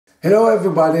Hello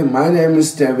everybody, my name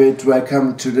is David.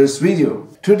 Welcome to this video.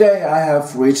 Today I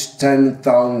have reached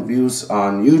 10,000 views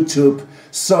on YouTube,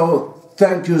 so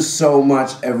thank you so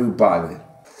much everybody.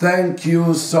 Thank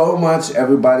you so much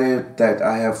everybody that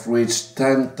I have reached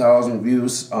 10,000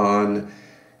 views on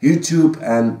YouTube,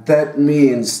 and that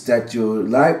means that you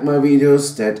like my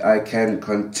videos, that I can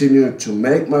continue to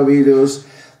make my videos,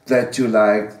 that you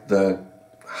like the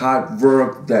hard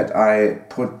work that I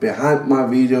put behind my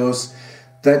videos,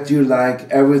 that you like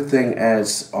everything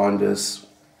else on this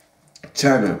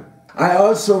channel. I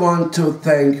also want to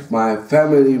thank my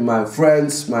family, my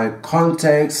friends, my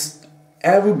contacts,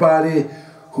 everybody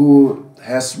who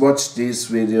has watched these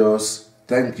videos.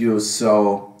 Thank you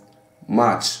so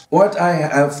much. What I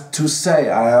have to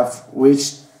say, I have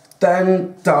reached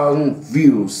 10,000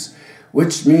 views,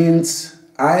 which means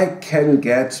I can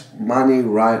get money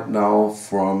right now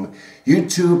from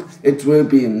YouTube. It will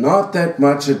be not that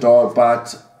much at all,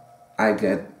 but I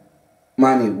get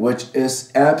money, which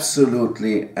is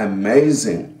absolutely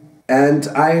amazing. And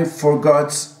I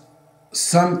forgot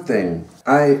something.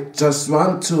 I just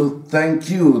want to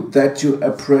thank you that you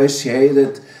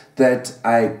appreciated that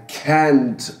I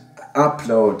can't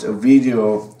upload a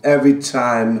video every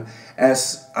time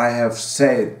as I have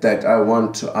said that I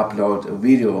want to upload a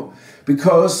video,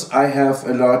 because I have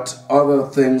a lot other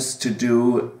things to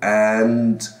do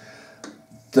and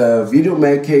the video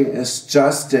making is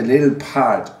just a little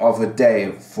part of a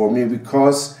day for me,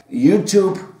 because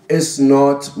YouTube is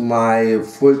not my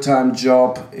full-time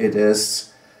job. It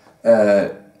is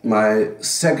my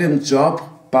second job,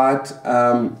 but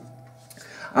I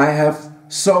have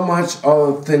so much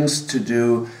other things to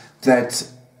do that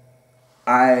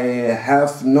I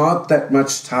have not that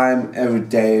much time every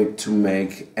day to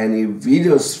make any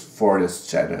videos for this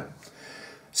channel.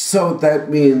 So that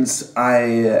means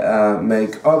I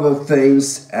make other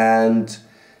things, and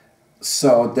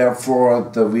so therefore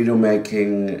the video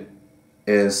making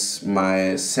is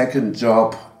my second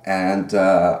job, and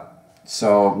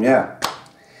so yeah,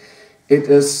 it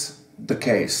is the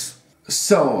case.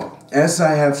 So as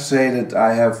I have said,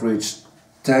 I have reached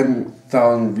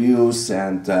 10,000 views,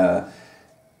 and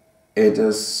it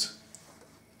is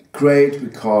great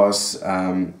because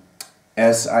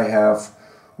as I have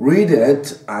read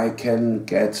it, I can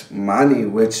get money,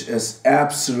 which is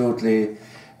absolutely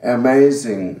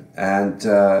amazing. And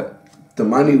the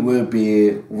money will be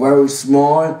very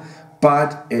small,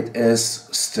 but it is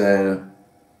still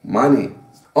money.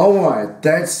 Alright,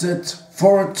 that's it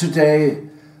for today.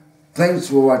 Thanks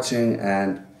for watching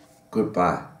and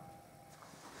goodbye.